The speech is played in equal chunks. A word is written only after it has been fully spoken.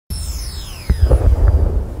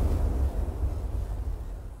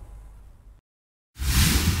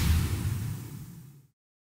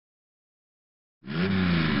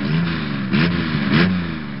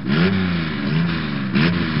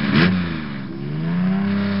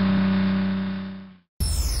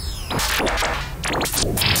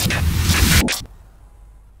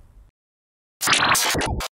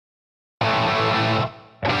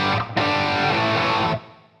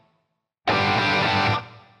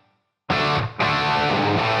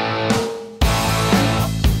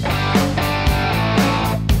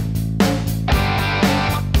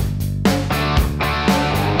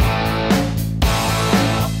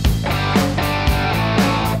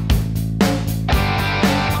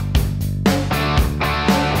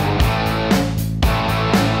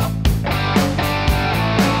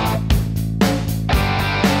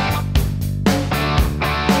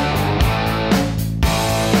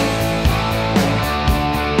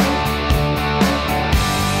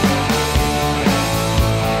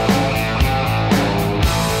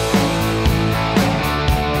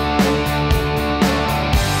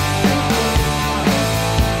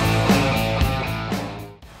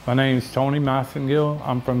My name is Tony Massengill.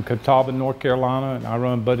 I'm from Catawba, North Carolina, and I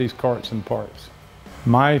run Buddy's Karts and Parts.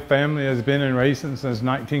 My family has been in racing since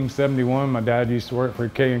 1971. My dad used to work for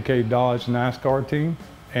K&K Dodge NASCAR team,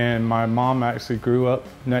 and my mom actually grew up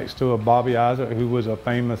next to a Bobby Isaac, who was a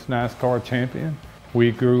famous NASCAR champion.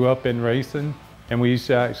 We grew up in racing, and we used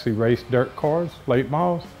to actually race dirt cars, late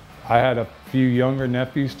models. I had a few younger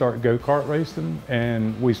nephews start go-kart racing,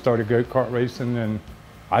 and we started go-kart racing, and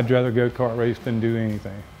I'd rather go-kart race than do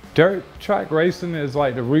anything. Dirt track racing is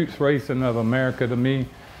like the roots racing of America to me.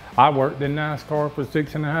 I worked in NASCAR for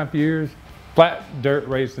 6.5 years. Flat dirt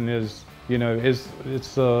racing is, you know,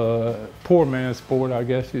 it's a poor man's sport, I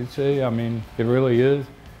guess you'd say. I mean, it really is.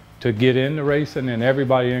 To get into racing, and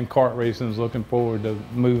everybody in kart racing is looking forward to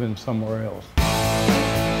moving somewhere else.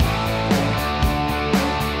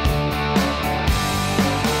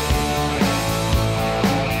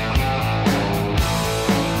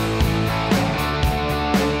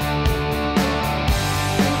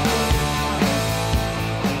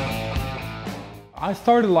 I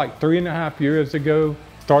started like 3.5 years ago,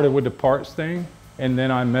 started with the parts thing, and then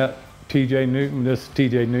I met TJ Newton, this is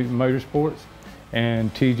TJ Newton Motorsports,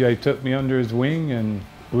 and TJ took me under his wing and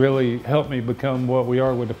really helped me become what we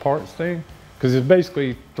are with the parts thing, because it's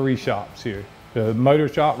basically 3 shops here. The motor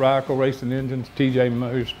shop, Radical Racing Engines, TJ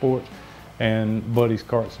Motorsports, and Buddy's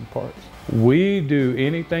Karts and Parts. We do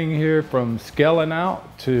anything here from scaling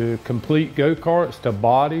out to complete go-karts, to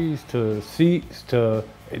bodies, to seats, to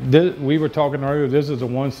we were talking earlier, this is a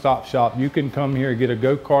one-stop shop. You can come here, get a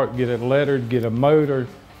go-kart, get it lettered, get a motor,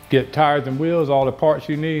 get tires and wheels, all the parts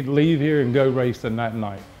you need, leave here and go racing that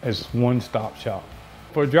night. It's one-stop shop.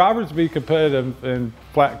 For drivers to be competitive in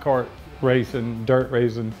flat kart racing, dirt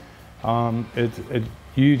racing,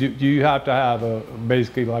 you have to have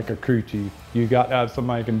basically like a crew chief. You got to have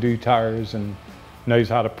somebody who can do tires and knows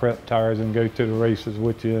how to prep tires and go to the races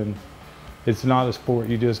with you. And it's not a sport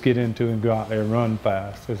you just get into and go out there and run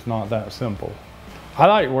fast. It's not that simple. I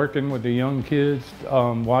like working with the young kids,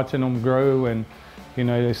 watching them grow, and you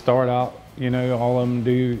know, they start out, you know, all of them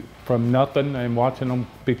do from nothing, and watching them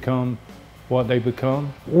become what they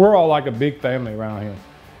become. We're all like a big family around here.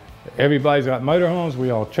 Everybody's got motorhomes, we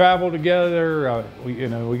all travel together, we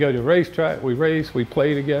go to the racetrack, we race, we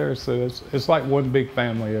play together, so it's like one big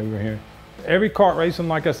family over here. Every kart racing,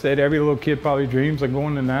 like I said, every little kid probably dreams of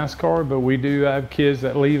going to NASCAR, but we do have kids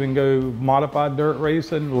that leave and go modified dirt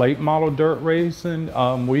racing, late model dirt racing.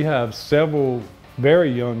 We have several very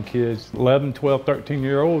young kids, 11, 12,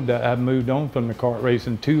 13-year-old, that have moved on from the kart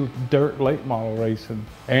racing to dirt late model racing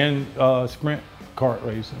and sprint kart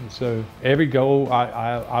racing. So every goal,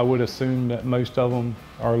 I would assume that most of them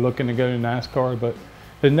are looking to go to NASCAR, but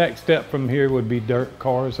the next step from here would be dirt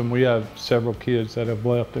cars, and we have several kids that have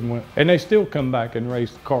left and went, and they still come back and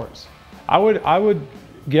race karts. I would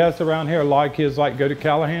guess around here a lot of kids like go to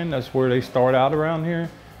Callahan. That's where they start out around here,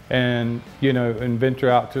 and you know, and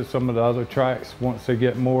venture out to some of the other tracks once they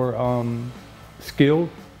get more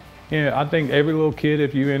skilled. You know, I think every little kid,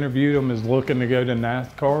 if you interview them, is looking to go to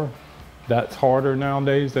NASCAR. That's harder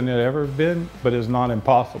nowadays than it ever been, but it's not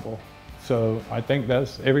impossible. So I think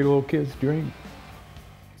that's every little kid's dream.